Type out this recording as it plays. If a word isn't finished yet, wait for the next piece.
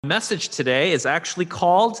Message today is actually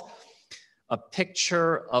called A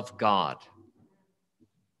Picture of God.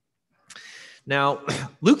 Now,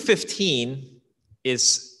 Luke 15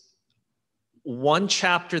 is one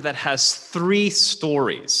chapter that has three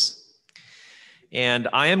stories. And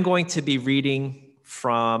I am going to be reading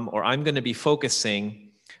from, or I'm going to be focusing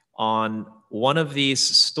on one of these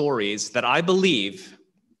stories that I believe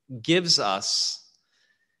gives us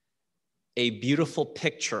a beautiful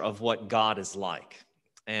picture of what God is like.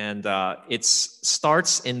 And it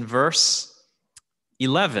starts in verse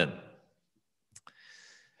 11.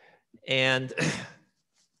 And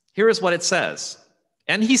here is what it says.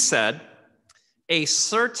 And he said, a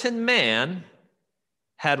certain man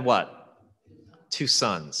had what? 2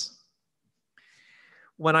 sons.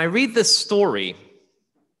 When I read this story,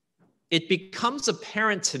 it becomes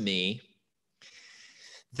apparent to me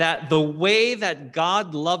that the way that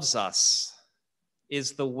God loves us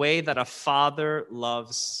is the way that a father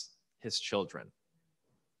loves his children.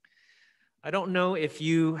 I don't know if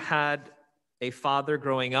you had a father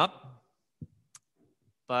growing up,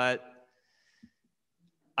 but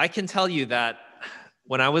I can tell you that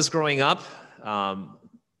when I was growing up, I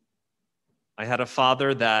had a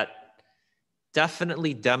father that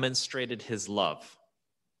definitely demonstrated his love.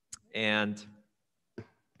 And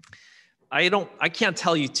I can't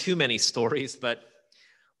tell you too many stories, but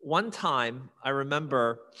one time I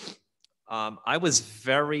remember I was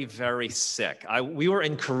very, very sick. We were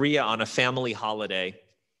in Korea on a family holiday.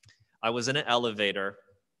 I was in an elevator,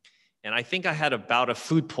 and I think I had a bout of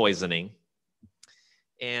food poisoning.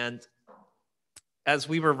 And as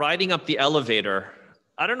we were riding up the elevator,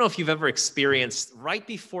 I don't know if you've ever experienced right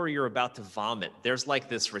before you're about to vomit, there's like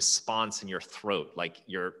this response in your throat, like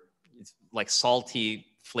salty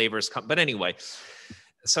flavors come. But anyway,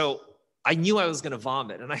 so I knew I was going to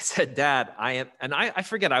vomit. And I said, Dad, I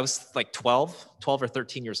forget, I was like 12 or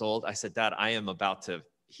 13 years old. I said, Dad, I am about to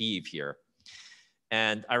heave here.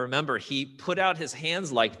 And I remember he put out his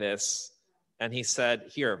hands like this and he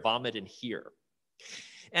said, here, vomit in here.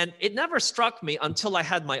 And it never struck me until I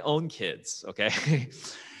had my own kids, okay?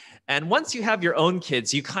 And once you have your own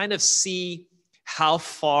kids, you kind of see how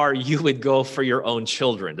far you would go for your own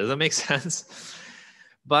children. Does that make sense?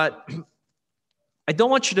 But I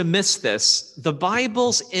don't want you to miss this. The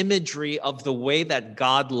Bible's imagery of the way that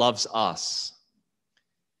God loves us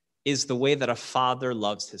is the way that a father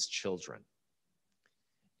loves his children.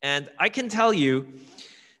 And I can tell you,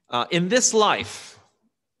 in this life,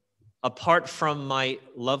 apart from my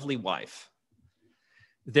lovely wife,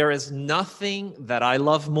 there is nothing that I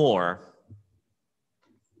love more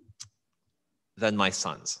than my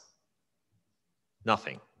sons.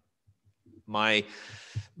 Nothing. My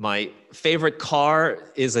favorite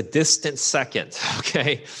car is a distant second,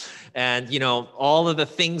 okay? And, all of the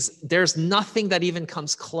things, there's nothing that even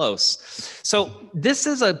comes close. So this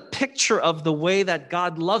is a picture of the way that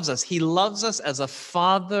God loves us. He loves us as a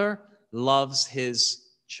father loves his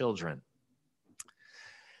children.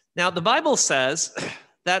 Now, the Bible says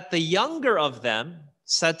that the younger of them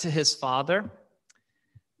said to his father,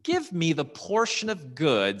 give me the portion of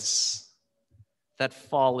goods that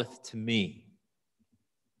falleth to me.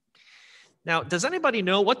 Now, does anybody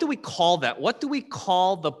know, what do we call that? What do we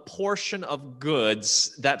call the portion of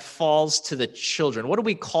goods that falls to the children? What do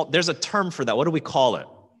we call, there's a term for that. What do we call it?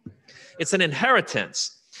 It's an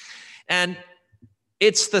inheritance. And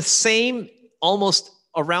it's the same almost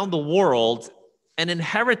around the world. An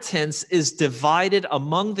inheritance is divided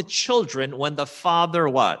among the children when the father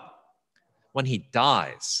what? When he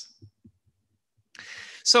dies.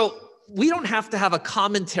 So we don't have to have a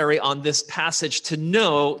commentary on this passage to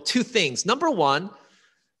know 2 things. Number 1,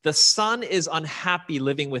 the son is unhappy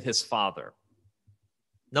living with his father.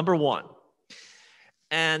 Number 1.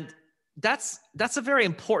 And that's a very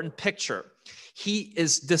important picture. He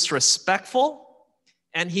is disrespectful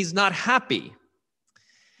and he's not happy.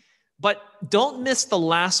 But don't miss the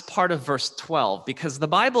last part of verse 12, because the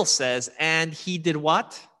Bible says, and he did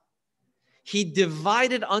what? He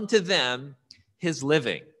divided unto them his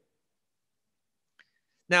living.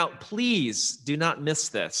 Now, please do not miss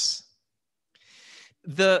this.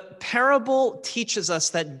 The parable teaches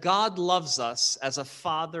us that God loves us as a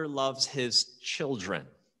father loves his children.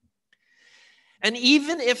 And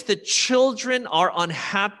even if the children are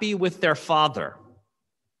unhappy with their father,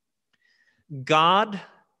 God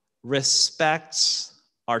respects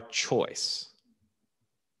our choice.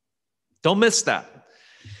 Don't miss that.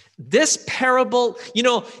 This parable,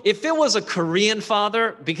 if it was a Korean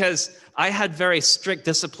father, because I had very strict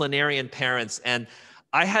disciplinarian parents and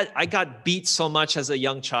I got beat so much as a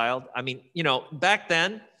young child. I mean, back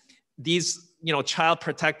then, these Child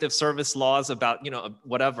Protective Service laws about,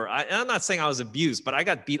 whatever. I'm not saying I was abused, but I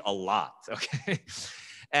got beat a lot, okay?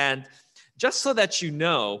 And just so that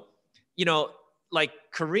like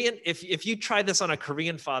Korean, if you try this on a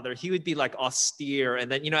Korean father, he would be like austere.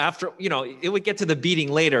 And then, after, it would get to the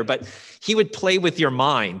beating later, but he would play with your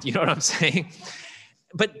mind. You know what I'm saying?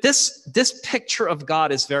 But this picture of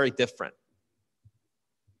God is very different.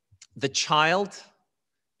 The child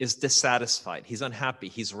is dissatisfied. He's unhappy.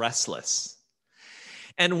 He's restless.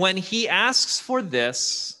 And when he asks for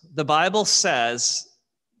this, the Bible says,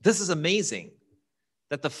 this is amazing,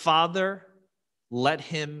 that the Father let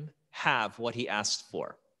him have what he asked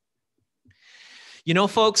for.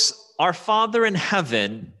 Folks, our Father in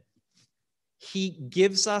heaven, he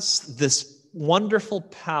gives us this wonderful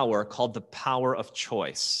power called the power of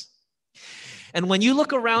choice. And when you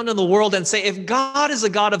look around in the world and say, if God is a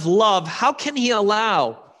God of love, how can he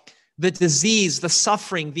allow the disease, the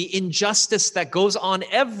suffering, the injustice that goes on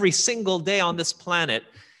every single day on this planet?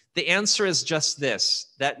 The answer is just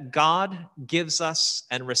this, that God gives us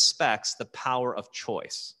and respects the power of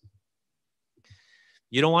choice.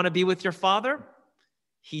 You don't want to be with your Father?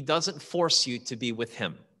 He doesn't force you to be with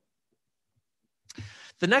him.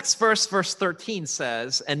 The next verse 13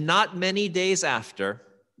 says, and not many days after,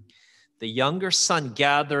 the younger son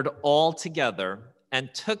gathered all together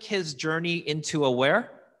and took his journey into a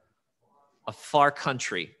where? A far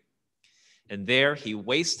country. And there he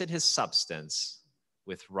wasted his substance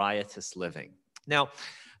with riotous living. Now,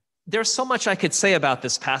 there's so much I could say about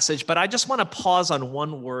this passage, but I just want to pause on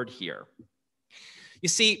one word here. You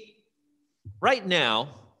see, right now,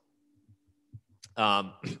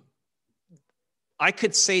 I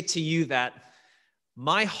could say to you that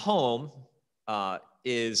my home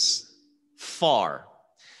is far,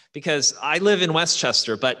 because I live in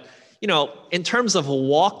Westchester, but in terms of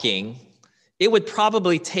walking, it would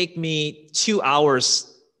probably take me 2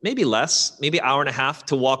 hours, maybe less, maybe an hour and a half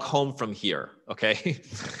to walk home from here, okay?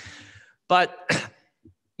 But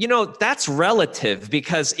that's relative,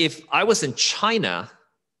 because if I was in China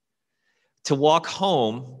to walk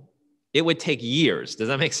home, it would take years. Does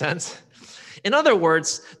that make sense? In other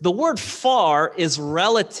words, the word far is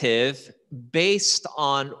relative based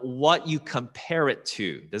on what you compare it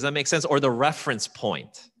to. Does that make sense? Or the reference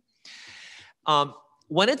point.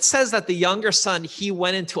 When it says that the younger son, he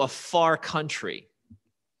went into a far country,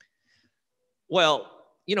 well,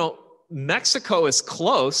 Mexico is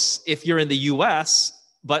close if you're in the US,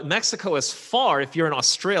 but Mexico is far if you're in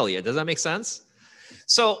Australia. Does that make sense?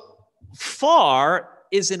 So far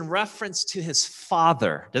is in reference to his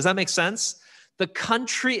father. Does that make sense? The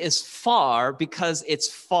country is far because it's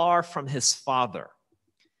far from his father.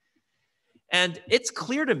 And it's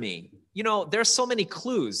clear to me, there's so many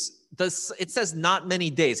clues. It says not many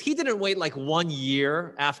days. He didn't wait like 1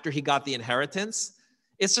 year after he got the inheritance.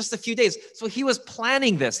 It's just a few days. So he was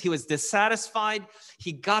planning this. He was dissatisfied.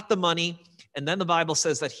 He got the money. And then the Bible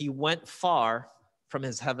says that he went far from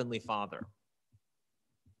his heavenly Father.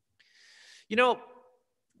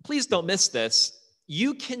 Please don't miss this.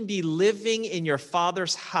 You can be living in your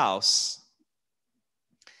Father's house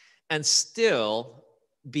and still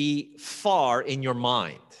be far in your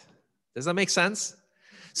mind. Does that make sense?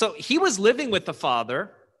 So he was living with the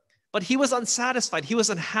Father, but he was unsatisfied. He was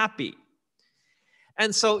unhappy.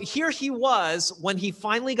 And so here he was, when he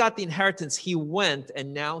finally got the inheritance, he went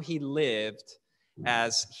and now he lived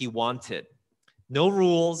as he wanted. No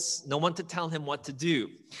rules, no one to tell him what to do.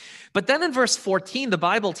 But then in verse 14, the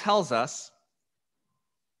Bible tells us,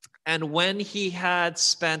 and when he had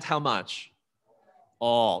spent how much?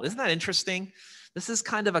 All. Isn't that interesting? This is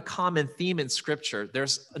kind of a common theme in Scripture.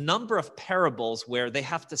 There's a number of parables where they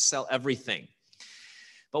have to sell everything.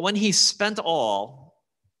 But when he spent all,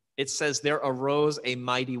 it says there arose a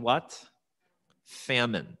mighty what?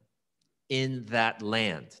 Famine in that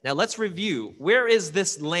land. Now let's review. Where is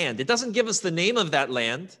this land? It doesn't give us the name of that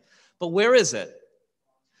land, but where is it?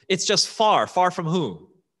 It's just far. Far from who?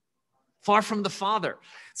 Far from the Father.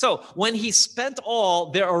 So when he spent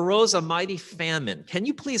all, there arose a mighty famine. Can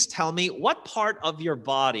you please tell me, what part of your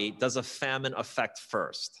body does a famine affect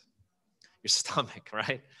first? Your stomach,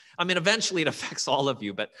 right? I mean, eventually it affects all of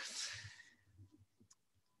you, but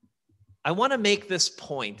I want to make this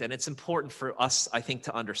point, and it's important for us, I think,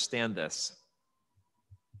 to understand this.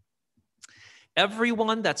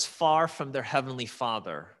 Everyone that's far from their heavenly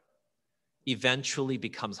Father eventually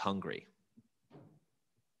becomes hungry.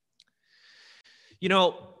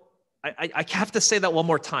 I have to say that one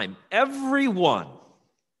more time. Everyone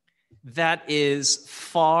that is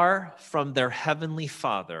far from their heavenly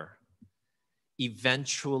Father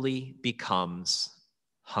eventually becomes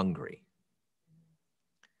hungry.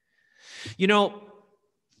 You know,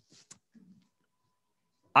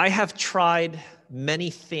 I have tried many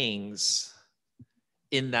things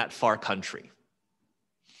in that far country.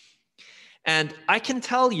 And I can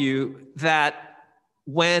tell you that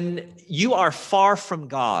when you are far from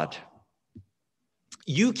God,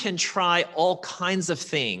 you can try all kinds of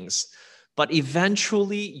things, but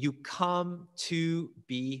eventually you come to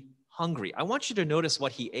be hungry. I want you to notice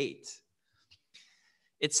what he ate.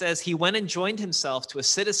 It says he went and joined himself to a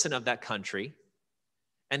citizen of that country,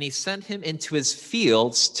 and he sent him into his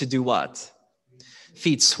fields to do what?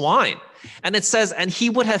 Feed swine. And it says, and he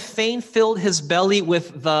would have fain filled his belly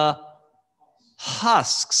with the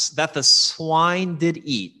husks that the swine did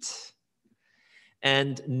eat,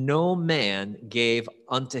 and no man gave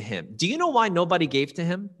unto him. Do you know why nobody gave to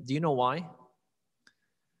him? Do you know why?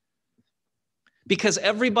 Because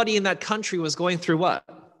everybody in that country was going through what?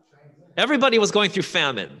 Everybody was going through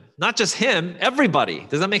famine. Not just him, everybody.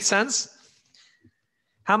 Does that make sense?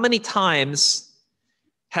 How many times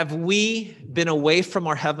have we been away from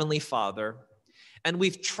our Heavenly Father and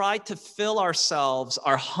we've tried to fill ourselves,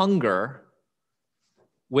 our hunger,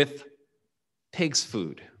 with pig's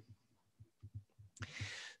food?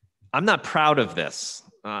 I'm not proud of this.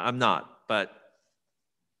 I'm not. But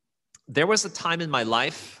there was a time in my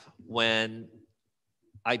life when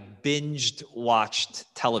I binged watched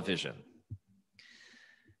television.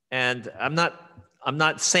 And I'm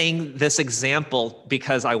not saying this example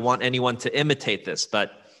because I want anyone to imitate this,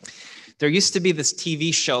 but there used to be this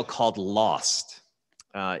TV show called Lost.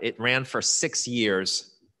 It ran for 6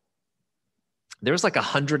 years. There was like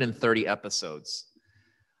 130 episodes.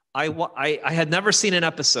 I had never seen an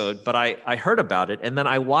episode, but I heard about it, and then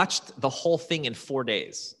I watched the whole thing in 4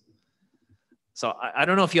 days. So I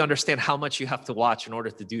don't know if you understand how much you have to watch in order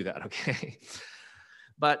to do that, okay?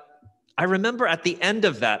 But I remember at the end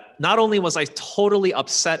of that, not only was I totally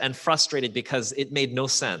upset and frustrated because it made no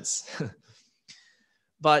sense,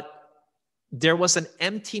 but there was an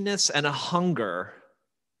emptiness and a hunger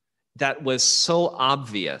that was so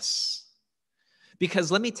obvious.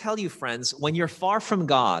 Because let me tell you, friends, when you're far from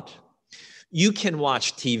God, you can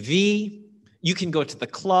watch TV, you can go to the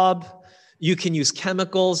club, you can use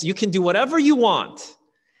chemicals, you can do whatever you want,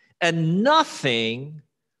 and nothing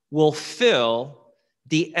will fill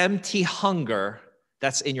the empty hunger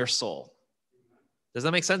that's in your soul. Does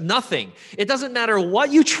that make sense? Nothing. It doesn't matter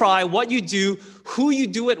what you try, what you do, who you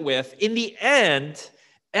do it with. In the end,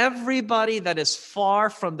 everybody that is far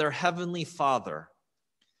from their Heavenly Father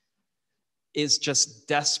is just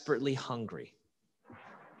desperately hungry.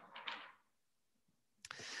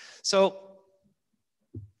 So,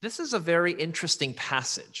 this is a very interesting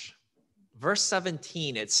passage. Verse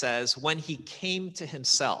 17, it says, when he came to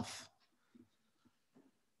himself.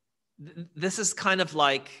 This is kind of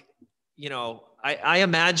like, you know, I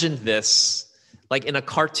imagined this, like in a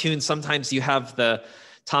cartoon, sometimes you have the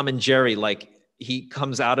Tom and Jerry, like he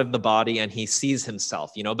comes out of the body and he sees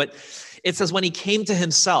himself, you know, but it says when he came to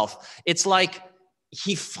himself, it's like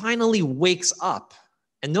he finally wakes up.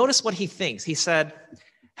 And notice what he thinks. He said,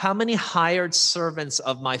 how many hired servants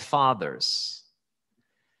of my father's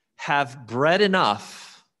have bread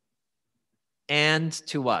enough and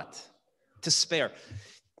to what? To spare.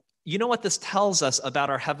 You know what this tells us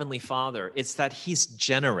about our Heavenly Father? It's that he's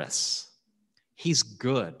generous. He's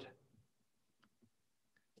good.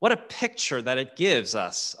 What a picture that it gives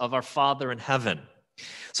us of our Father in heaven.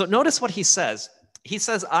 So notice what he says. He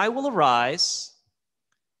says, I will arise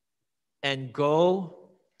and go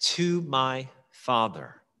to my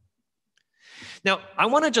Father. Now, I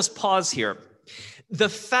want to just pause here. The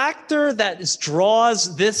factor that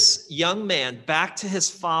draws this young man back to his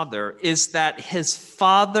father is that his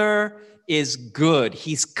father is good.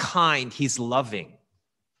 He's kind. He's loving.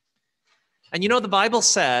 And you know, the Bible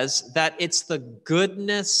says that it's the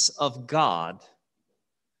goodness of God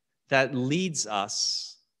that leads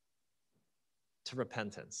us to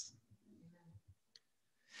repentance.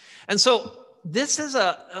 And so this is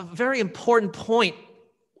a very important point.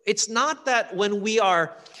 It's not that when we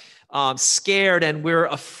are scared and we're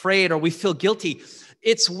afraid or we feel guilty,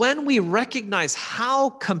 it's when we recognize how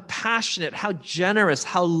compassionate, how generous,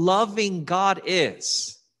 how loving God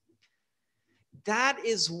is. That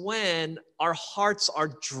is when our hearts are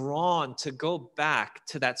drawn to go back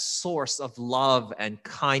to that source of love and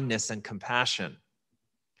kindness and compassion.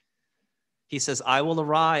 He says, I will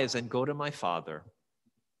arise and go to my Father,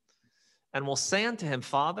 and will say unto him,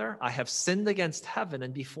 Father, I have sinned against heaven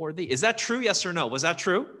and before thee. Is that true? Yes or no? Was that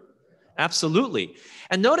true? Absolutely.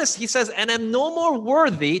 And notice he says, and am no more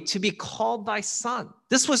worthy to be called thy son.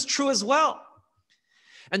 This was true as well.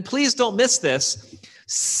 And please don't miss this.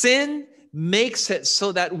 Sin makes it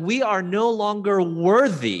so that we are no longer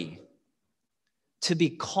worthy to be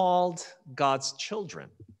called God's children.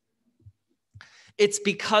 It's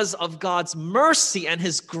because of God's mercy and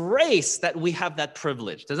his grace that we have that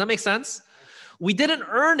privilege. Does that make sense? We didn't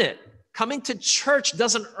earn it. Coming to church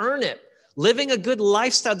doesn't earn it. Living a good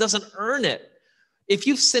lifestyle doesn't earn it. If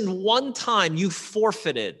you've sinned one time, you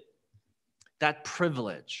forfeited that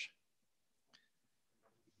privilege.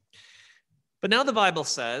 But now the Bible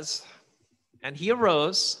says, and he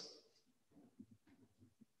arose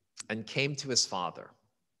and came to his father.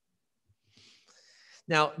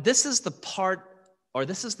 Now, this is the part, or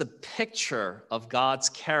this is the picture of God's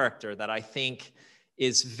character that I think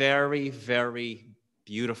is very, very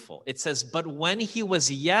beautiful. It says, but when he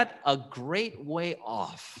was yet a great way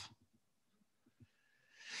off.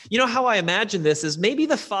 You know how I imagine this is maybe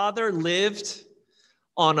the father lived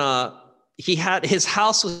on his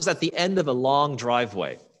house was at the end of a long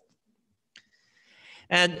driveway.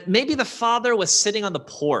 And maybe the father was sitting on the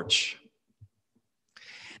porch.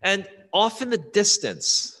 And off in the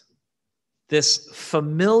distance, this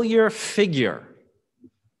familiar figure.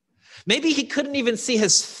 Maybe he couldn't even see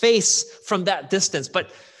his face from that distance,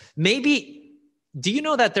 but maybe, do you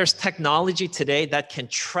know that there's technology today that can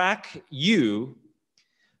track you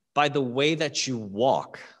by the way that you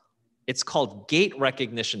walk? It's called gait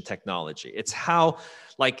recognition technology. It's how,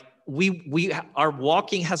 like, our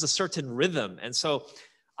walking has a certain rhythm. And so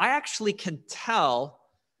I actually can tell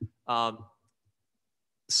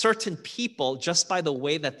certain people just by the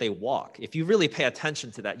way that they walk. If you really pay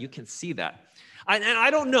attention to that, you can see that. And I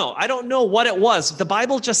don't know what it was. The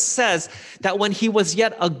Bible just says that when he was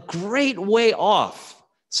yet a great way off,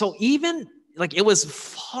 so even like it was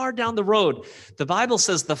far down the road, the Bible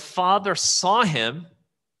says the father saw him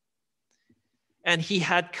and he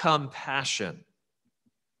had compassion.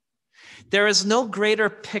 There is no greater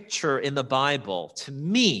picture in the Bible to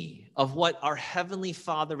me of what our Heavenly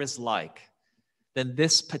Father is like than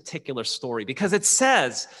this particular story, because it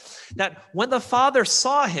says that when the father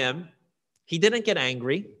saw him, he didn't get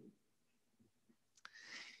angry.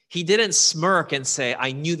 He didn't smirk and say,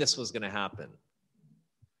 I knew this was going to happen.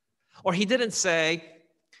 Or he didn't say,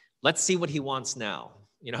 let's see what he wants now.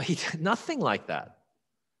 You know, he did nothing like that.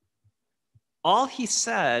 All he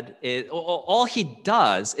said is, all he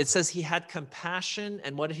does, it says he had compassion,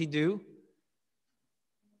 and what did he do?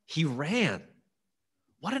 He ran.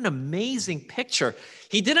 What an amazing picture.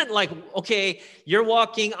 He didn't like, okay, you're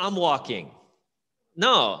walking, I'm walking.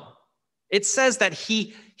 No, it says that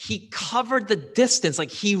he covered the distance,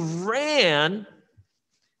 like he ran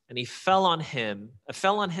and he fell on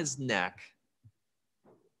his neck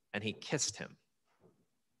and he kissed him.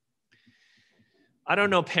 I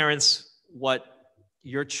don't know, parents, what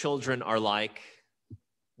your children are like.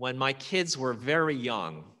 When my kids were very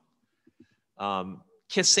young,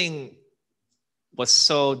 kissing was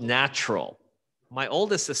so natural. My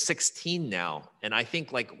oldest is 16 now, and I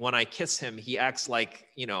think like when I kiss him, he acts like,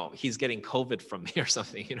 you know, he's getting COVID from me or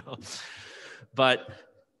something, you know. But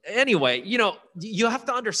anyway, you know, you have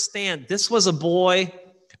to understand this was a boy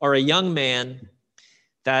or a young man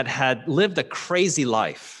that had lived a crazy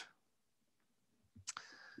life.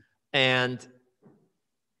 And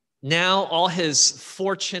now all his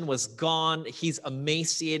fortune was gone. He's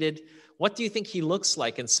emaciated. What do you think he looks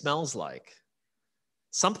like and smells like?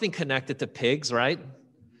 Something connected to pigs, right?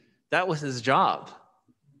 That was his job.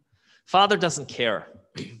 Father doesn't care.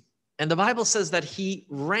 And the Bible says that he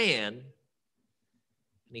ran and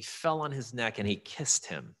he fell on his neck and he kissed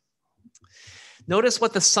him. Notice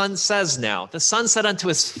what the son says now. The son said unto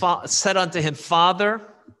him, Father,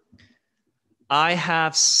 I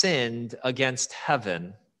have sinned against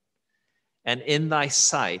heaven and in thy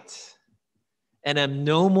sight, and am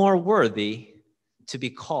no more worthy to be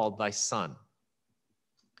called thy son.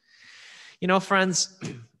 You know, friends,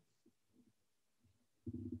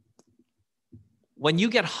 when you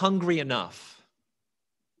get hungry enough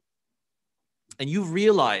and you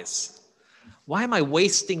realize, why am I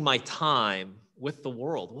wasting my time with the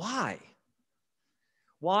world? Why?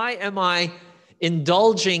 Why am I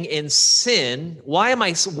indulging in sin? Why am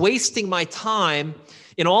I wasting my time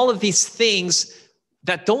in all of these things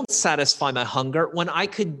that don't satisfy my hunger when I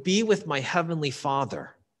could be with my Heavenly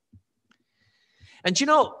Father? And you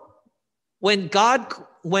know, when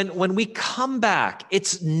we come back,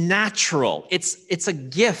 it's natural. It's a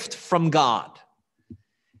gift from God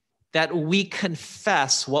that we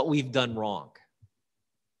confess what we've done wrong.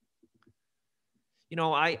 You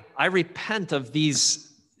know, I repent of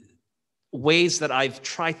these ways that I've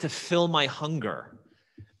tried to fill my hunger.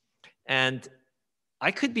 And I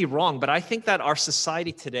could be wrong, but I think that our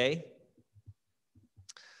society today,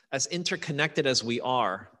 as interconnected as we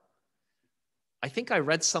are, I think I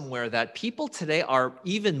read somewhere that people today are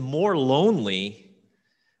even more lonely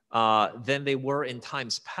than they were in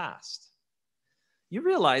times past. You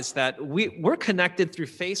realize that we're connected through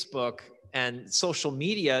Facebook and social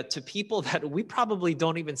media to people that we probably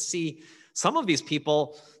don't even see. Some of these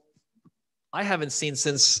people I haven't seen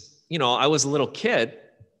since, I was a little kid.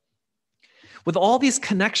 With all these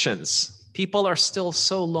connections, people are still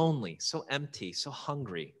so lonely, so empty, so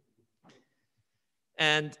hungry.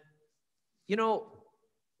 And,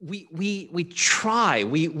 we try,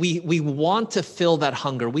 we want to fill that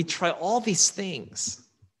hunger. We try all these things.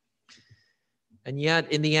 And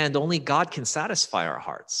yet, in the end, only God can satisfy our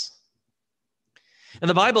hearts. And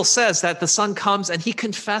the Bible says that the Son comes and he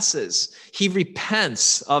confesses, he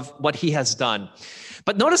repents of what he has done.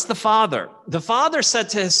 But notice the Father. The Father said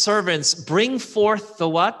to his servants, bring forth the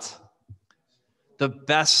what? The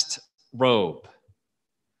best robe.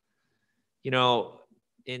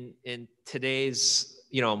 In today's,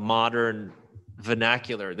 modern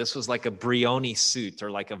vernacular, this was like a Brioni suit or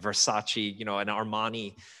like a Versace, an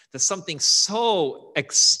Armani. There's something so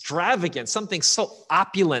extravagant, something so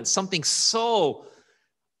opulent, something so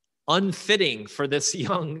unfitting for this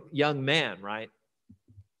young man, right?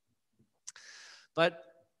 But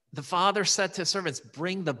the Father said to his servants,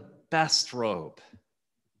 bring the best robe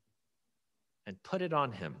and put it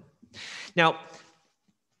on him. Now,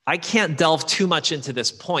 I can't delve too much into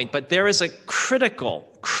this point, but there is a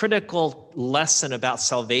critical lesson about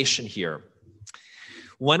salvation here.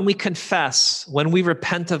 When we confess, when we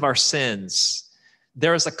repent of our sins,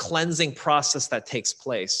 there is a cleansing process that takes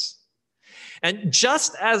place. And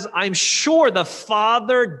just as I'm sure the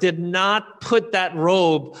Father did not put that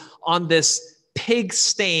robe on this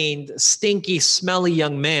pig-stained, stinky, smelly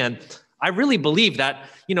young man, I really believe that,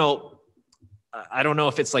 I don't know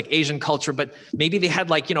if it's like Asian culture, but maybe they had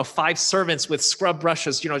 5 servants with scrub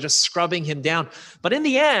brushes, just scrubbing him down. But in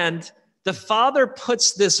the end, the Father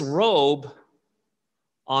puts this robe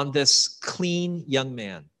on this clean young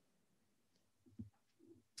man.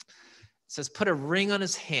 It says, put a ring on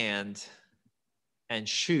his hand and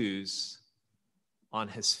shoes on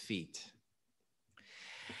his feet.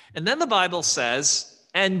 And then the Bible says,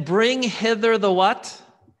 and bring hither the what?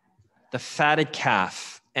 The fatted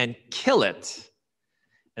calf, and kill it,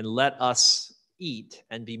 and let us eat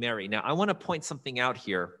and be merry. Now, I want to point something out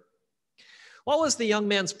here. What was the young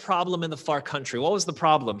man's problem in the far country? What was the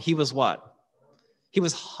problem? He was what? He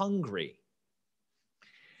was hungry.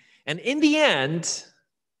 And in the end,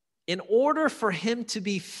 in order for him to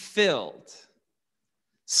be filled,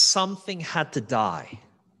 something had to die.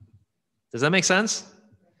 Does that make sense?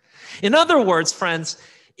 In other words, friends,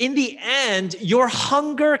 in the end, your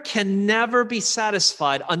hunger can never be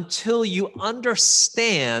satisfied until you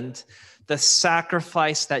understand the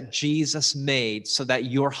sacrifice that Jesus made so that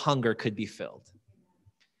your hunger could be filled.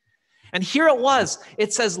 And here it was.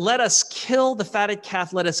 It says, let us kill the fatted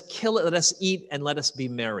calf, let us kill it, let us eat, and let us be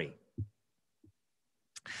merry.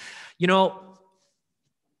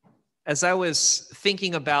 As I was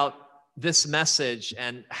thinking about this message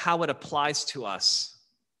and how it applies to us,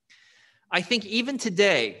 I think even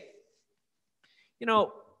today, you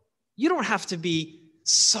don't have to be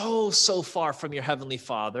so far from your Heavenly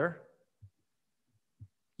Father.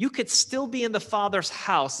 You could still be in the Father's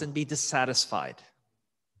house and be dissatisfied.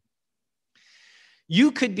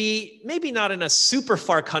 You could be maybe not in a super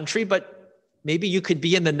far country, but maybe you could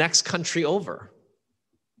be in the next country over.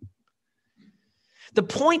 The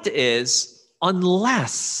point is,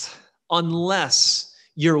 unless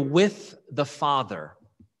you're with the Father,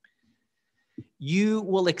 you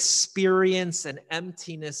will experience an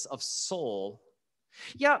emptiness of soul.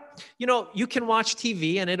 Yeah, you can watch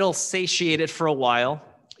TV and it'll satiate it for a while.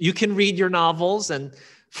 You can read your novels and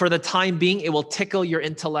for the time being, it will tickle your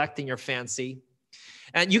intellect and your fancy.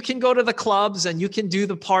 And you can go to the clubs and you can do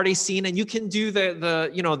the party scene and you can do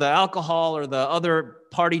the alcohol or the other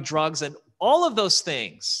party drugs, and all of those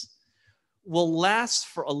things will last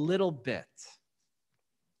for a little bit.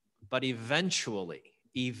 But eventually,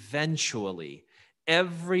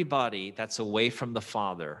 everybody that's away from the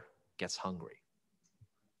Father gets hungry.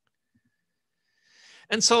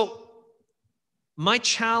 And so my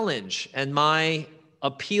challenge and my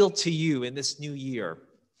appeal to you in this new year,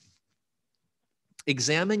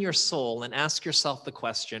 examine your soul and ask yourself the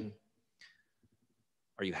question,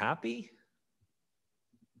 are you happy?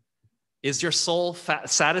 Is your soul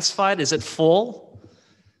satisfied? Is it full?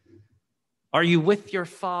 Are you with your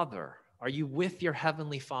Father? Are you with your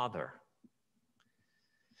Heavenly Father?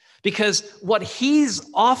 Because what He's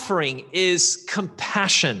offering is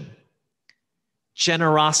compassion,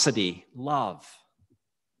 generosity, love.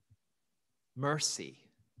 mercy.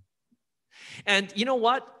 And you know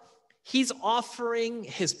what? He's offering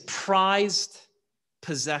his prized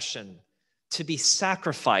possession to be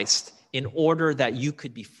sacrificed in order that you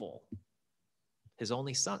could be full. His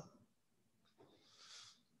only son.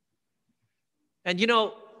 And you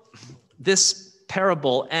know, this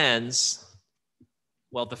parable ends,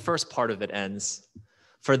 well, the first part of it ends,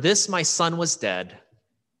 "For this my son was dead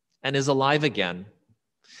and is alive again.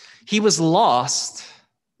 He was lost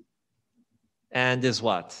and is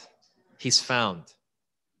what? He's found."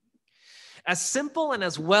 As simple and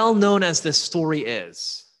as well known as this story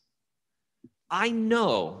is, I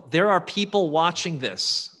know there are people watching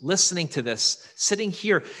this, listening to this, sitting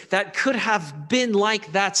here that could have been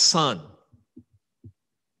like that son.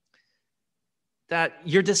 That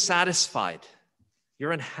you're dissatisfied,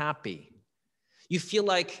 you're unhappy. You feel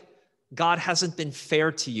like God hasn't been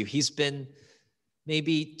fair to you. He's been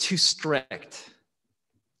maybe too strict.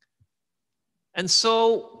 And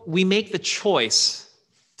so we make the choice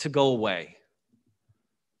to go away.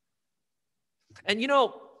 And you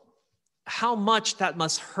know how much that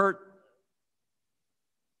must hurt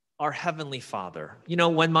our Heavenly Father. You know,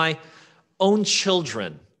 when my own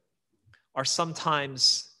children are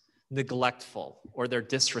sometimes neglectful or they're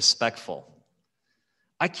disrespectful,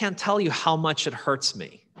 I can't tell you how much it hurts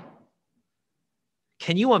me.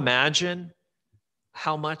 Can you imagine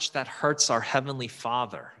how much that hurts our Heavenly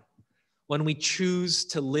Father when we choose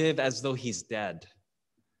to live as though he's dead?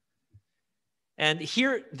 And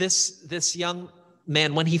here, this young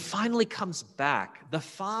man, when he finally comes back, the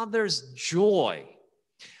father's joy,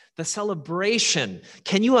 the celebration,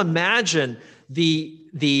 can you imagine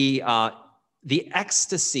the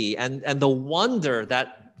ecstasy and the wonder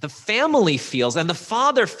that the family feels and the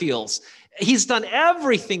father feels? He's done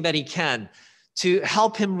everything that he can to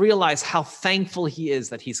help him realize how thankful he is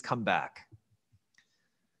that he's come back.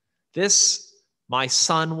 This, my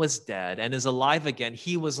son was dead and is alive again.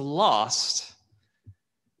 He was lost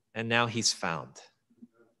and now he's found.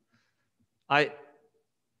 I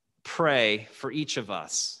pray for each of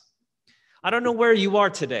us. I don't know where you are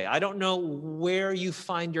today. I don't know where you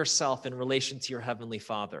find yourself in relation to your Heavenly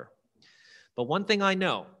Father. But one thing I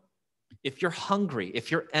know, if you're hungry,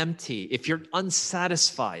 if you're empty, if you're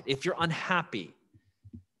unsatisfied, if you're unhappy,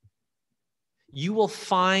 you will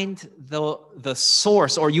find the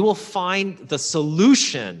source, or you will find the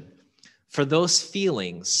solution for those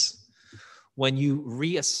feelings when you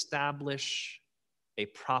reestablish a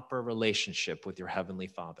proper relationship with your Heavenly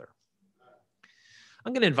Father.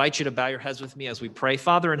 I'm going to invite you to bow your heads with me as we pray.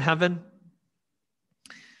 Father in heaven,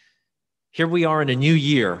 here we are in a new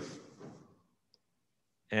year,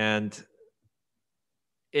 and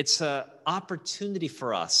it's an opportunity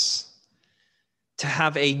for us to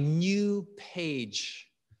have a new page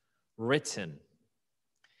written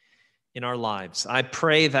in our lives. I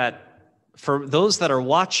pray that for those that are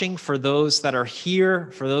watching, for those that are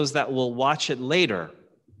here, for those that will watch it later,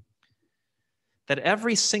 that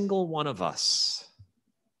every single one of us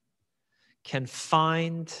can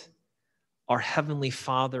find our Heavenly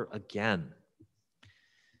Father again.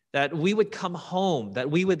 That we would come home, that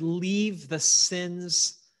we would leave the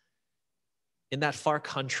sins in that far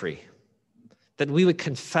country, that we would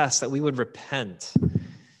confess, that we would repent,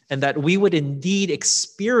 and that we would indeed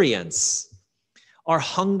experience our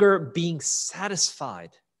hunger being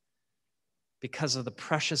satisfied because of the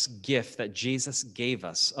precious gift that Jesus gave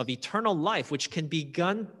us of eternal life, which can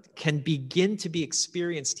begin to be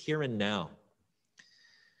experienced here and now.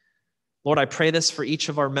 Lord, I pray this for each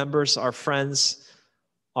of our members, our friends,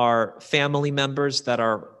 our family members that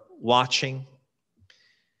are watching.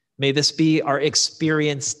 May this be our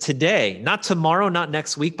experience today, not tomorrow, not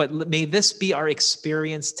next week, but may this be our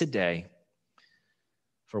experience today.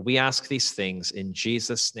 For we ask these things in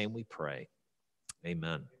Jesus' name we pray.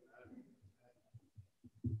 Amen.